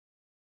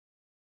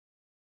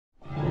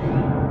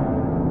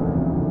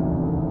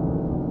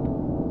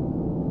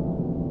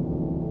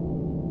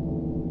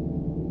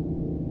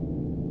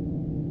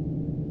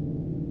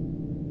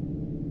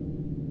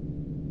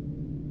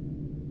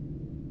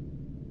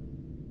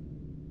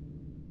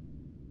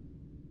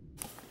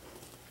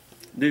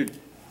Dude,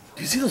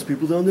 do you see those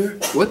people down there?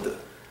 What the?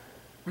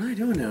 What are they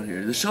doing down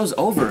here? The show's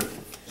over.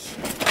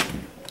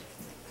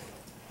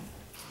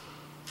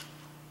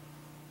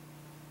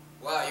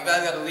 Wow, you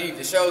guys gotta leave.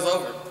 The show's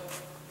over.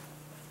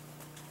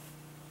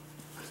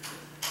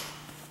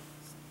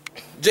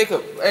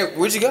 Jacob, hey,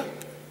 where'd you go?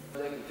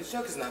 This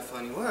joke is not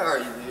funny. Where are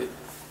you, dude?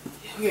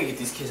 We gotta get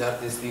these kids out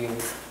of this thing.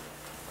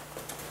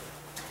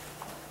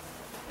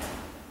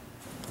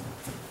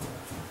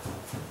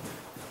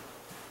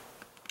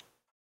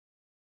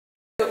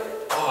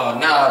 Oh,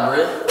 nah,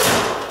 bro.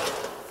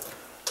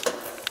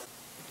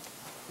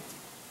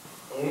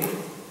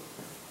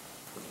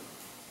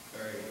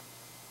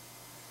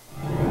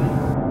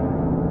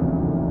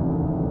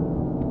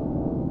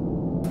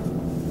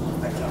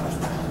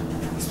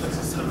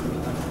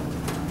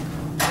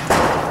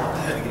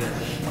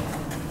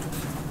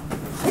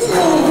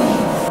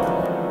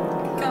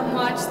 Come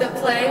watch the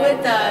play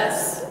with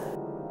us.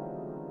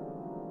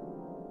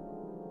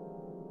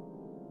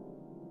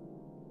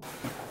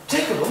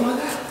 Jacob, oh my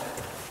God.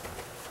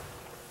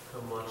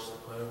 Come watch the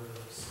play with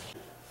us.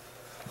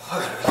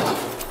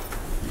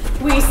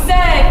 We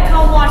said,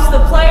 come watch the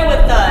play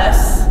with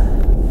us.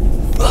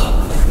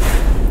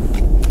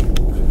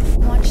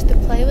 Watch the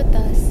play with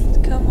us.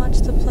 Come watch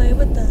the play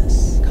with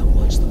us. Come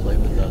watch the play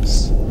with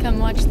us. Come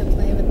watch the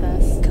play with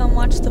us. Come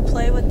watch the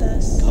play with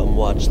us. Come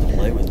watch the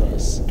play with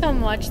us.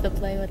 Come watch the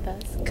play with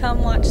us.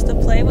 Come watch the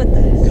play with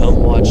us.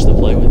 Come watch the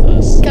play with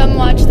us. Come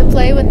watch the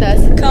play